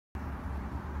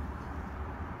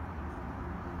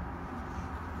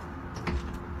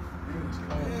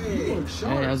look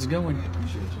sharp. Hey, how's it going?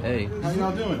 Hey. How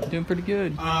y'all doing? Doing pretty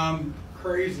good.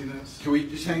 Craziness. Can we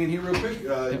just hang in here real quick?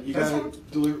 You gotta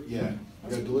deliver. Yeah. You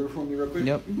gotta deliver for me real quick.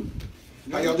 Yep.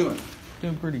 How y'all doing?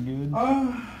 Doing pretty good.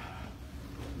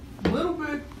 A little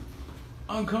bit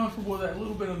uncomfortable with that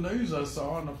little bit of news I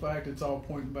saw, and the fact it's all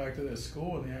pointing back to that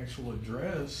school and the actual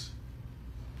address.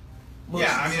 Yeah,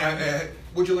 I mean,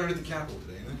 what'd you learn at the Capitol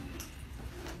today?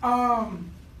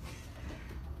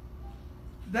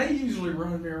 They usually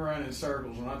run me around in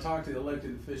circles. When I talked to the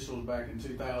elected officials back in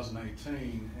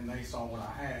 2018 and they saw what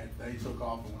I had, they took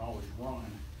off and would always run.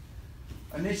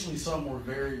 Initially, some were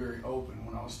very, very open.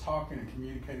 When I was talking and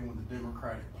communicating with the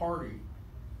Democratic Party,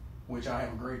 which I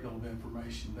have a great deal of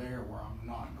information there where I'm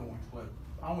not going to let,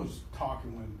 I was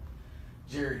talking with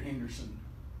Jared Henderson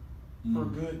for a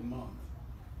good month.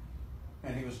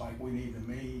 And he was like, we need to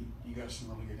meet. You got some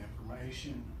really good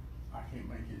information. I can't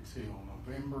make it till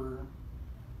November.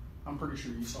 I'm pretty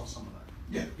sure you saw some of that.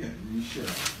 Yeah, you sure.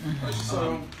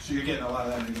 So you're getting a lot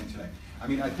of that again today. I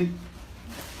mean, I think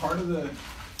part of the...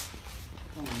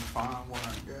 Let me find what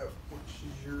I got, which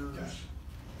is yours. Okay.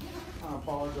 I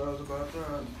apologize about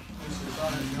that.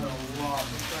 I've got a lot of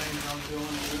things I'm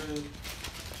dealing with.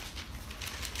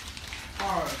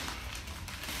 All right.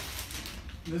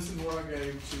 This is what I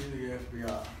gave to the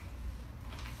FBI.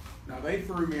 Now, they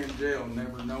threw me in jail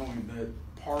never knowing that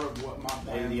part of what my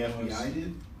plan the was... The FBI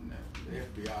did? No, the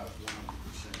FBI is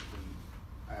 100% been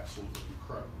absolutely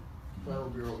incredible. Federal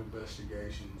Bureau of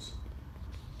Investigations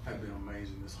have been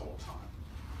amazing this whole time.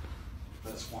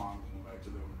 That's why I'm going back to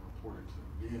them and reporting to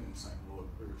them again and saying, look,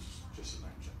 there's just a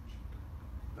name change.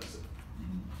 That's it.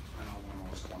 And I don't know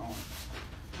what's going on.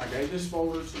 I gave this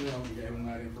folder to them and gave them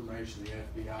that information. The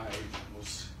FBI agent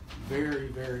was very,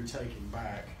 very taken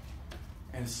back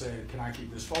and said, can I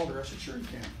keep this folder? I said, sure you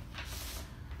can.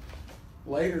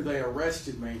 Later, they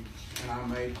arrested me, and I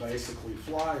made basically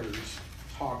flyers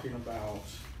talking about,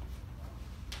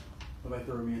 well, they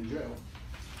threw me in jail.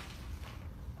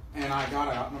 And I got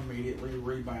out and immediately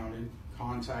rebounded,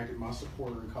 contacted my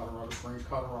supporter in Colorado Springs,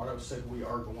 Colorado, said we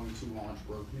are going to launch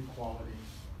Broken Equality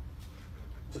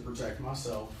to protect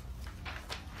myself.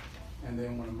 And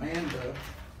then when Amanda,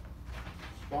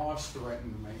 boss,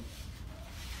 threatened me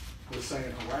with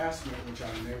saying harassment, which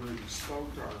I never even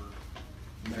spoke to her.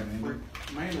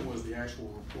 Amanda was the actual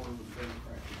reporter with the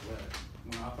Democrat Gazette.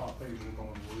 When I thought things were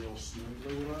going real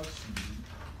smoothly with us,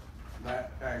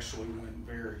 that actually went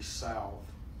very south.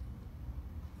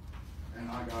 And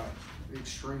I got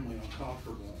extremely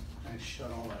uncomfortable and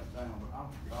shut all that down. But oh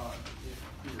my God,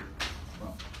 here.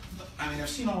 Well, I mean, I've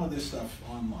seen all of this stuff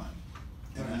online,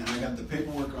 and I got the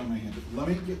paperwork on my hand. Let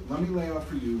me lay out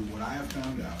for you what I have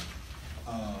found out,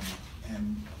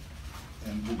 and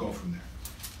we'll go from there.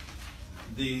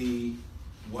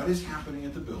 What is happening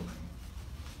at the building?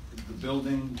 The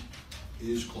building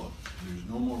is closed. There's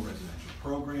no more residential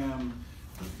program.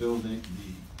 The building,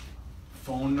 the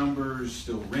phone numbers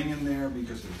still ring in there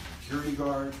because there's a security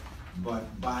guard.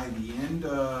 But by the end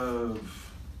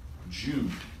of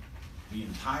June, the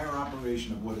entire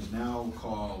operation of what is now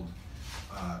called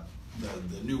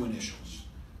the new initials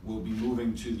will be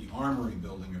moving to the Armory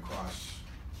building across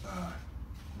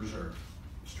Reserve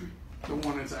Street. The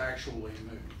one that's actually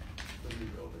new, the new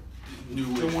building.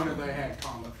 The one that they had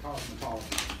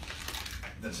cosmetology.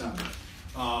 That sounds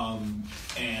right.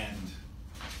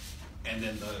 And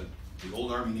then the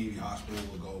old Army Navy Hospital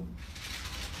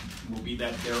will be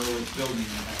that derelict building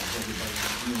that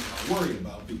everybody worried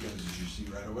about, because as you see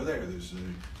right over there, there's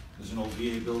an old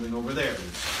VA building over there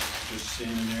that's just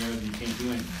standing there and you can't do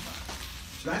anything about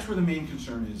it. So that's where the main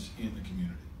concern is in the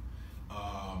community.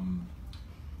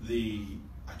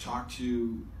 I talked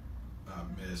to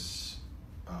Miss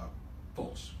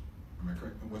Fultz. Am I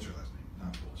correct? What's her last name?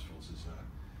 Not Fultz. Fultz is.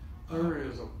 There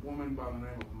is a woman by the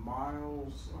name of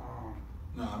Miles.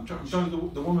 No, I'm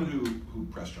talking the woman who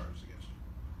pressed charges against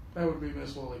her. That would be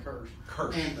Miss Lily Kirsch.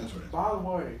 Kirsch, and that's what it is. By the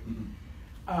way,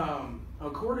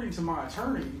 according to my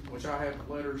attorney, which I have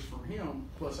letters from him,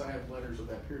 plus I have letters of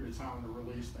that period of time to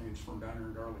release things from down here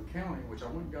in Garland County, which I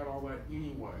went and got all that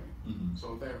anyway.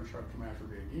 So if they ever try to come after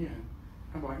me again,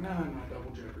 I'm like, no,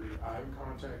 double jeopardy. I haven't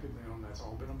contacted them. That's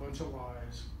all been a bunch of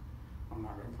lies. I'm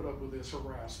not going to put up with this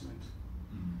harassment.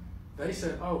 They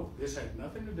said, oh, this had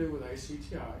nothing to do with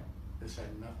ACTI. This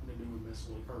had nothing to do with Miss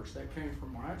Lily Kirsch. That came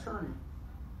from my attorney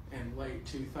in late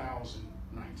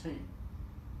 2019.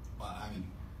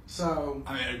 Well,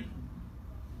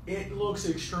 it looks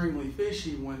extremely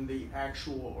fishy when the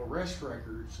actual arrest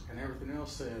records and everything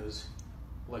else says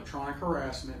electronic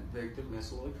harassment, victim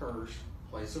Miss Lily Kirsch,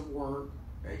 place of work,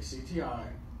 ACTI.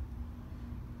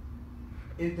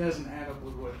 It doesn't add up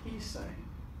with what he's saying.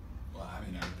 Well, I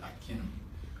mean, I can't.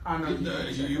 I know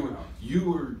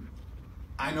You were.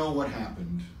 I know what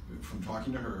happened from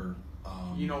talking to her.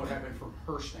 You know what happened from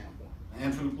her standpoint.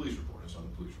 And from the police report. I saw the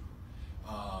police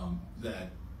report.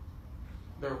 That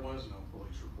there was no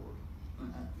police report.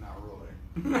 Not really.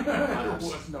 There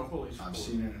was no police report. I've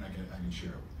seen it, and I can share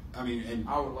it with you. I mean, and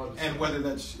I would love to. And whether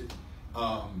that's,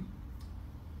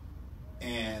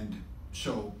 and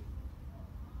so,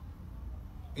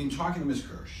 in talking to Ms.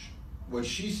 Kirsch, what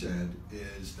she said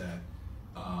is that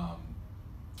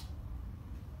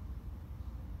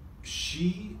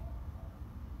she,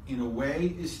 in a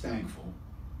way, is thankful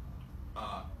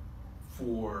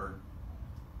for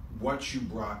what you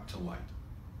brought to light.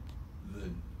 The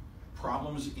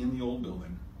problems in the old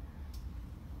building,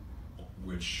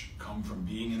 which come from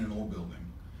being in an old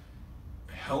building,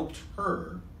 helped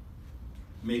her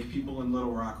make people in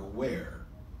Little Rock aware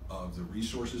of the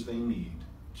resources they need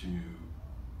to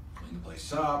clean the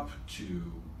place up,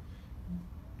 to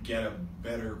get a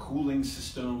better cooling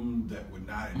system that would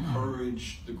not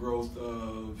encourage the growth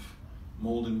of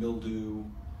mold and mildew,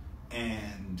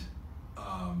 and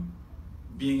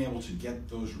being able to get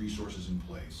those resources in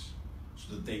place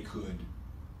so that they could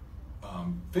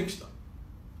fix them.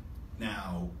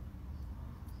 Now,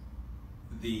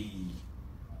 did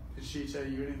she tell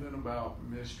you anything about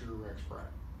Mr. Rex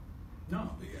Pratt?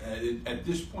 No. At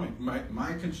this point,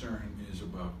 my concern is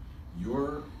about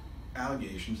your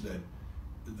allegations that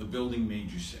the building made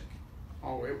you sick.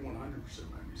 Oh, it 100% made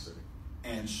me sick.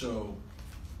 And so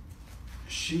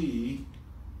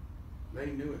they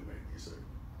knew it made me sick.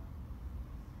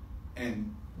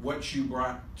 And what you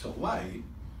brought to light,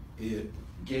 it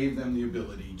gave them the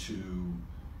ability to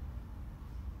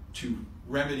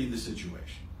remedy the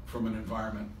situation from an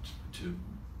environment to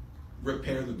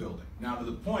repair the building. Now, to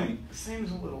the point, it seems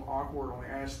a little awkward on the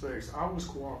aspects. I was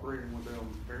cooperating with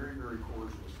them very, very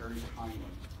cordially, very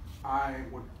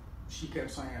kindly. She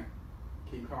kept saying,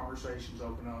 keep conversations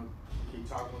open up, keep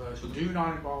talking with us. Do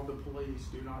not involve the police.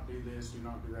 Do not do this. Do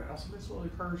not do that. I said, Miss Lily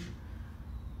Kirsch,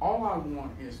 all I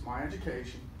want is my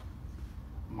education,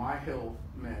 my health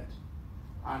met.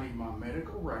 I need my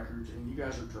medical records, and you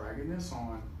guys are dragging this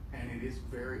on, and it is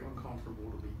very uncomfortable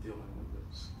to be dealing with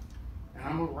this. And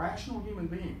I'm a rational human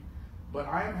being, but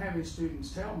I am having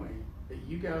students tell me that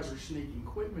you guys are sneaking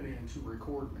equipment in to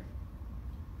record me.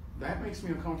 That makes me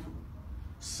uncomfortable.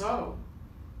 So,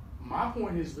 my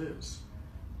point is this.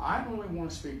 I only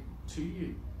want to speak to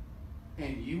you,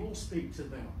 and you will speak to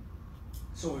them.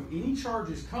 So if any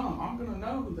charges come, I'm going to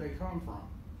know who they come from.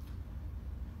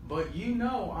 But you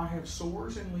know I have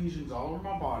sores and lesions all over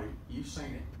my body. You've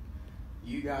seen it.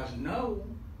 You guys know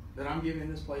that I'm giving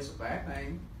this place a bad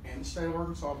name and the state of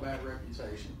Arkansas a bad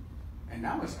reputation. And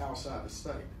now it's outside the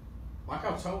state. Like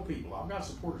I've told people, I've got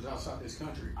supporters outside this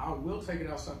country. I will take it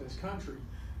outside this country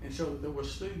and show that there were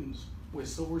students with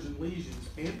sores and lesions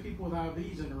and people with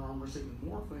IVs in their arm receiving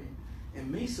morphine and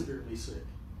me severely sick.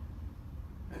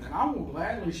 And then I will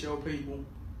gladly show people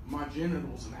my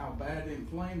genitals and how bad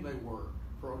inflamed they were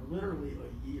for literally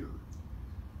a year.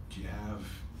 do you have...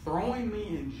 Throwing me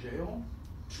in jail,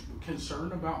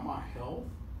 concerned about my health?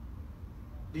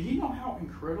 Do you know how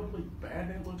incredibly bad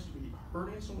that looks to be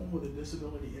hurting someone with a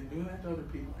disability and doing that to other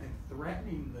people and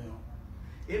threatening them?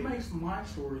 It makes my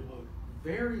story look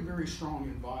very, very strong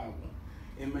and viable.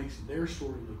 It makes their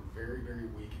story look very, very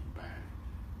weak and bad.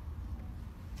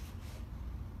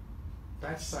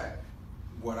 That's sad.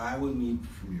 What I would need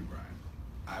from you, Brian,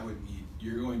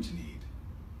 you're going to need,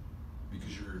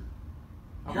 because you're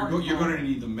going to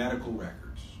need the medical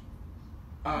records.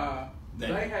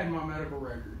 They had my medical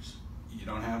records. You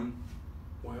don't have them?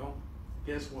 Well,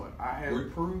 guess what? I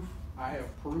have proof. I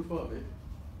have proof of it.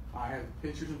 I have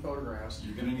pictures and photographs.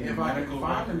 You're going to need if the medical records. If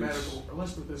I can find the medical,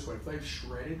 let's put it this way: if they've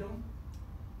shredded them,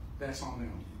 that's on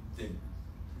them.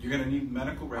 You're going to need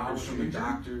medical records from the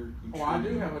doctor who treated you. I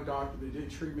do have a doctor that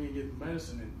did treat me and give me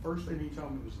medicine, and the first thing he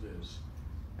told me was this,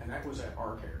 and that was at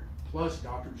ARCARE. Plus,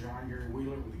 Dr. John Gary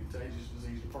Wheeler with the Contagious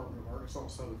Disease Department of Arkansas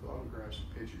saw the photographs and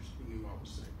pictures. He knew I was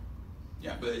sick.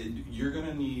 Yeah, but you're going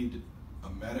to need a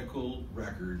medical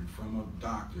record from a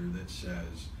doctor that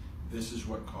says this is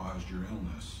what caused your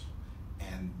illness,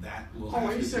 and that will.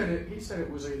 He said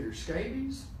it was either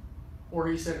scabies, or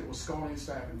he said it was scalding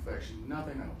staph infection.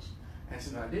 Nothing else. And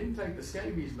since I didn't take the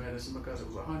scabies medicine because it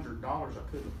was $100, I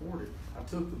couldn't afford it. I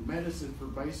took the medicine for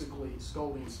basically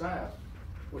scalding staph,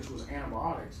 which was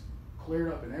antibiotics,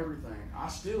 cleared up and everything. I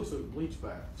still took bleach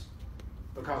baths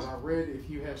because I read if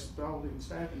you have scalding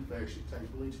staph infection,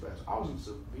 take bleach baths. I was in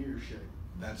severe shape.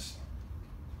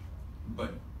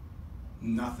 But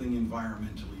nothing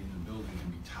environmentally in the building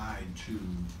can be tied to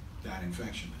that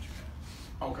infection that you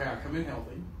Okay, I come in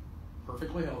healthy,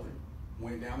 perfectly healthy.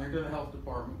 Went down there to the health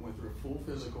department, went through a full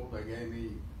physical. They gave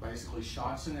me basically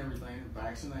shots and everything,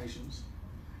 vaccinations.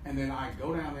 And then I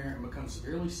go down there and become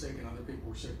severely sick, and other people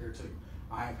were sick there too.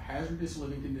 I have hazardous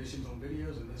living conditions on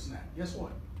videos and this and that. Guess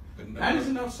what? That is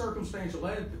enough circumstantial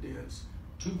evidence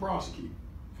to prosecute.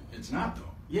 It's not, though.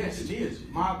 Yes, it is.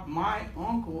 My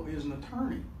uncle is an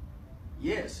attorney.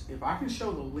 Yes, if I can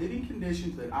show the living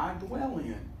conditions that I dwell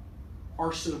in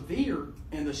are severe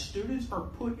and the students are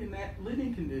put in that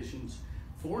living conditions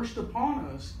forced upon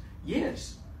us,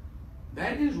 yes,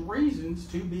 that is reasons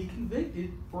to be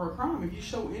convicted for a crime. If you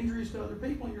show injuries to other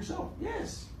people and yourself,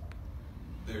 yes.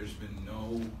 There's been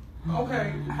no...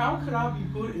 Okay, how could I be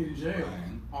put in jail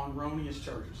Ryan, on erroneous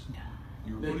charges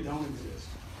you were that put, don't exist?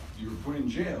 you were put in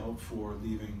jail for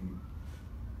leaving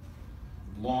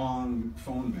long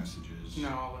phone messages. No,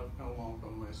 I left no long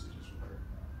phone messages with her.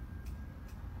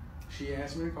 She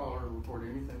asked me to call her and report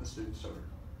anything the students told her,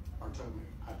 or told me.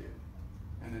 I did.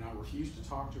 And then I refused to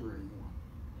talk to her anymore.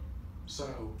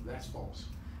 So that's false.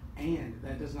 And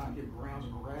that does not give grounds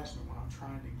of harassment when I'm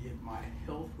trying to get my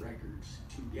health records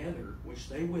together, which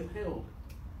they withheld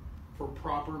for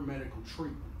proper medical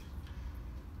treatment.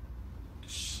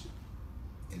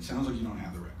 It sounds like you don't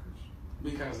have the records.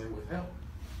 Because they withheld.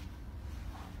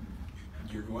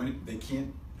 They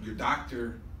can't, your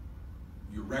doctor,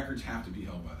 your records have to be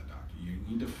held by the doctor. You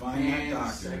need to find that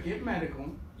doctor. And get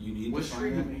medical. You need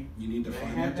to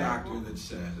find that doctor that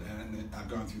says, and I've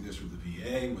gone through this with the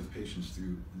VA, with patients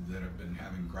that have been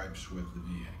having gripes with the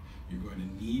VA. You're going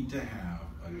to need to have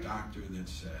a doctor that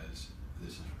says,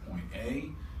 this is point A,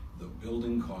 the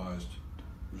building caused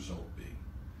result B.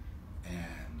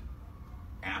 And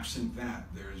absent that,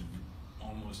 there's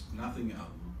almost nothing else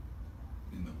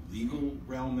in the legal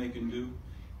realm they can do,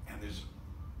 and there's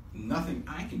nothing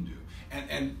I can do.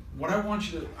 And what I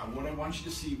want you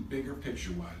to see bigger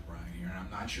picture wise, Brian, here, and I'm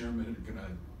not sure I'm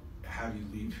gonna have you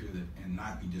leave here and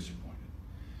not be disappointed.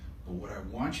 But what I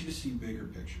want you to see bigger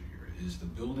picture here is the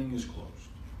building is closed.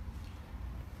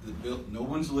 No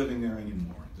one's living there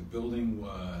anymore. The building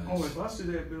was... Oh, if I see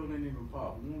that building even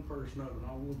pop one person up, and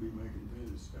I will be making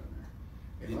visits down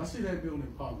there. If I see that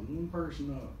building pop one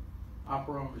person up, I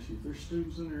promise you, if there's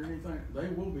students in there or anything, they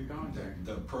will be contacted.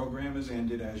 The program has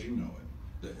ended as you know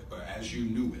it. As you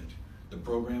knew it. The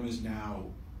program is now...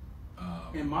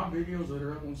 and my videos that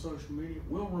are up on social media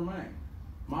will remain.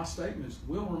 My statements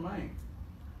will remain.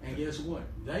 And guess what?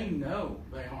 They know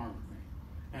they harmed me.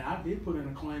 And I did put in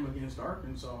a claim against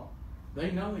Arkansas. They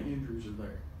know the injuries are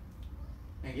there.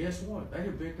 And guess what? They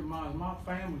have victimized my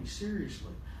family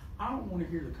seriously. I don't want to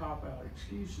hear the cop-out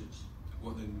excuses.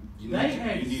 Well, then They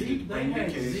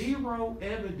had zero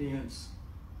evidence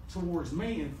towards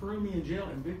me and threw me in jail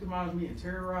and victimized me and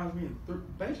terrorized me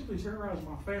and basically terrorized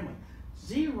my family.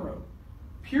 Zero.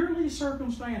 Purely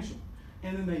circumstantial.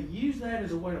 And then they used that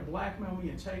as a way to blackmail me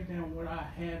and take down what I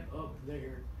had up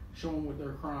there, showing what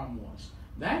their crime was.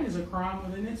 That is a crime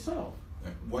within itself.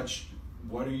 What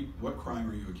crime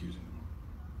are you accusing them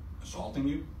of? Assaulting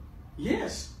you?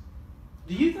 Yes.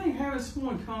 Do you think having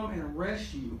someone come and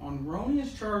arrest you on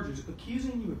erroneous charges,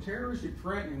 accusing you of terroristic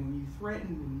threatening when you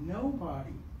threatened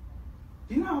nobody?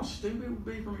 Do you know how stupid it would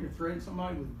be for me to threaten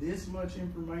somebody with this much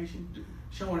information,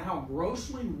 showing how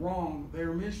grossly wrong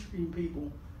they're mistreating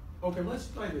people? Okay, let's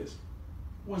say this.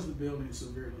 Was the building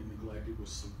severely neglected with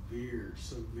severe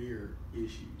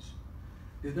issues?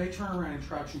 Did they turn around and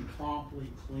try to promptly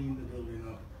clean the building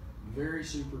up very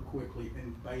super quickly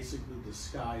and basically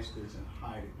disguise this and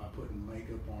hide it by putting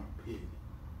makeup on a pig?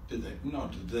 Did they? No.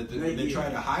 Did they try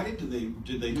to hide it?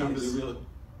 Did they come to the real?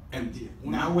 And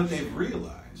now what they've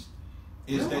realized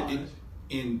is that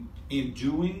in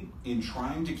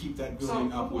trying to keep that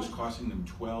building up was costing them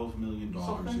 $12 million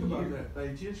so think about that.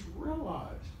 They just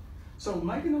realized. So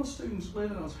making those students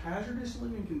live in those hazardous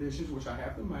living conditions, which I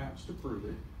have the maps to prove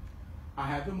it, I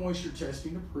have the moisture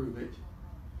testing to prove it,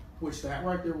 which that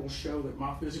right there will show that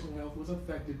my physical health was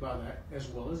affected by that as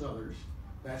well as others.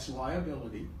 That's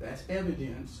liability. That's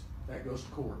evidence. That goes to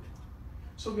court.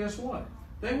 So guess what?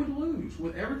 They would lose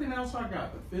with everything else I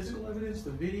got. The physical evidence,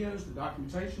 the videos, the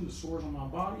documentation, the sores on my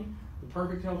body, the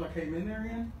perfect health I came in there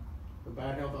in, the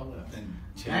bad health I left.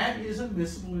 That is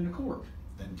admissible in the court.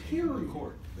 Then take it to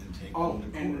court.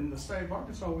 And in the state of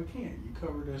Arkansas, we can't. You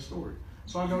covered that story.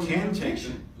 So I go to the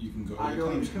commission. You can go to I the go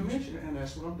to claims the commission, and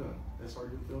that's what I've done. That's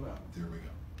already been filled out. There we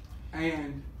go.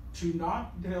 And to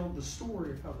not tell the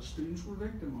story of how the students were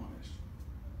victimized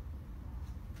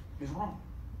is wrong.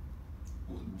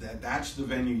 Well, that's the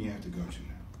venue you have to go to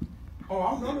now. Oh,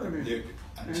 I'll go to the venue.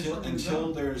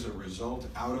 Until there's a result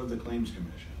out of the claims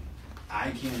commission,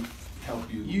 I can't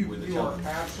help you You with the you are television.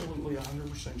 absolutely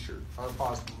 100% sure, or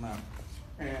positive now,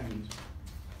 and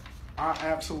I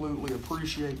absolutely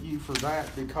appreciate you for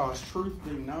that, because truth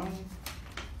be known,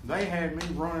 they had me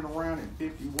running around in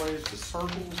 50 ways to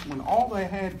circles when all they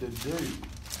had to do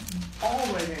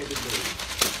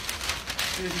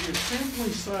is just simply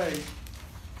say,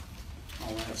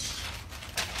 oh, that's,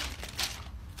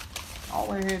 all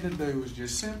they had to do was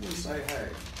just simply say, hey,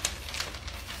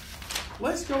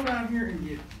 let's go down here and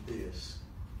get this.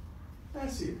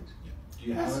 That's it. Do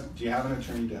you have an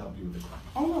attorney to help you with the claim?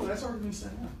 Oh no, that's already been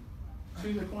sent out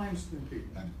to the claims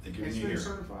people. They're giving It's you been here.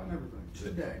 certified and everything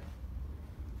Good. today.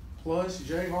 Plus,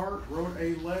 Jay Hart wrote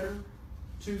a letter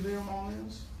to them on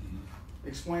this,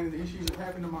 explaining the issues that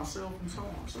happened to myself and so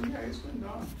on. So yeah, it's been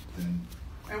done, Then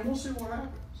and we'll see what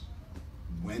happens.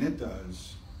 when it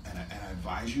does, and I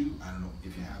advise you, I don't know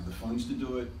if you have the funds to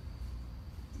do it.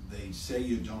 They say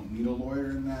you don't need a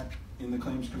lawyer in the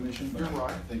claims commission, but You're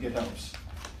right. I think it helps.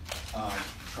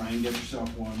 Try and get yourself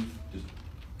one. Just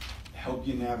help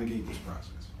you navigate this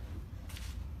process,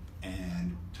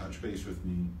 and touch base with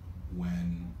me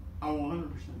when. I will 100%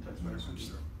 touch when it base with comes you.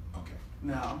 through. Okay.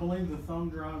 Now, I believe the thumb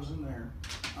drive's in there.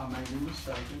 I may be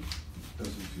mistaken.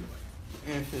 Doesn't feel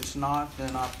like If it's not,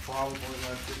 then I probably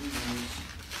left it in use.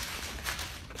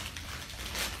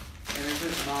 And if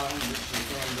it's not, I'm just the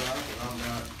thumb drive that I've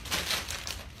got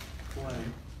plenty.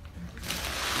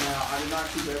 Now, I did not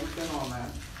keep everything on that.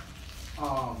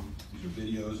 These are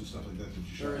videos and stuff like that you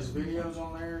shot. There is videos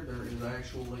on there. There is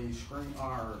actually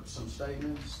some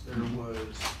statements. There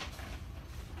was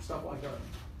stuff like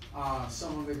that.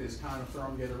 Some of it is kind of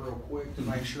thrown together real quick to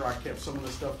make sure I kept some of the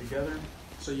stuff together.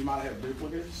 So you might have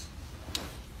duplicates,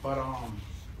 but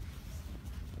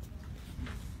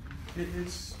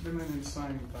it's been an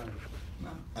insane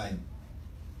thing.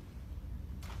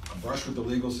 A brush with the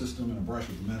legal system and a brush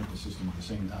with the medical system at the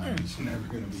same time is never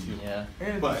going to be good. Yeah.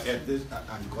 But at this,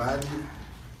 I'm glad you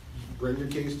bring your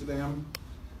case to them.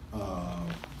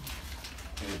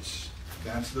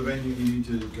 That's the venue you need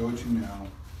to go to now,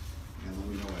 and let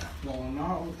me know what happens. Well,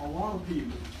 not a lot of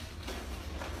people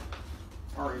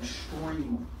are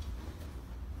extremely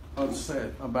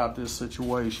upset about this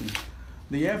situation.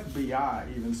 The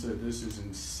FBI even said this is an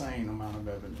insane amount of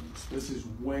evidence. This is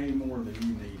way more than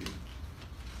you needed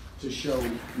to show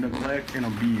neglect and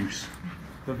abuse.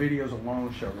 The videos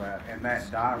alone show that, and that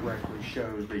directly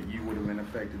shows that you would have been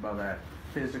affected by that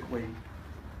physically,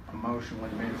 emotionally,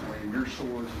 mentally, and your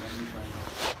sores and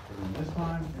everything. But this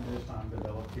time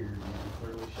developed here, you can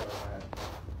clearly show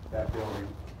that building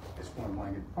is point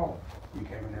blank at fault. You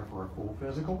came in there for a full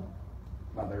physical.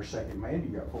 By their second man,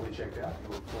 you got fully checked out. You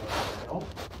were fully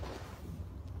health.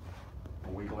 A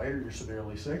week later, you're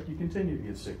severely sick. You continue to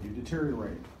get sick. You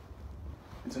deteriorate.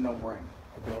 It's a no-brainer.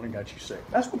 The building got you sick.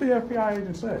 That's what the FBI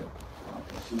agent said.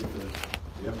 Let's see what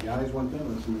the FBI is one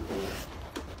thing. Let's see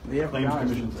what The Claims FBI is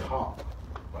Commission's the top.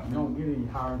 You don't get any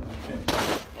higher than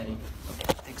that. Eddie.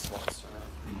 Okay, thanks a lot, sir.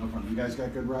 no problem. You guys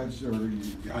got good rides, or you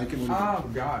hiking?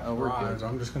 I've got Oh, we're rides. good.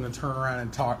 I'm just going to turn around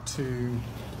and talk to.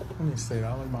 Let me see.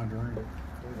 I'll leave my drink.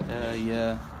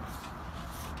 Yeah.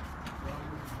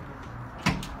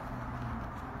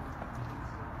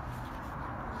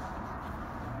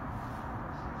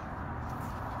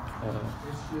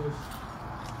 It's just.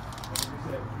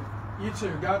 You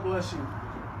too. God bless you.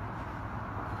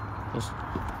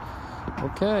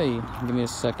 Okay, give me a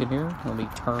second here. Let me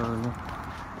turn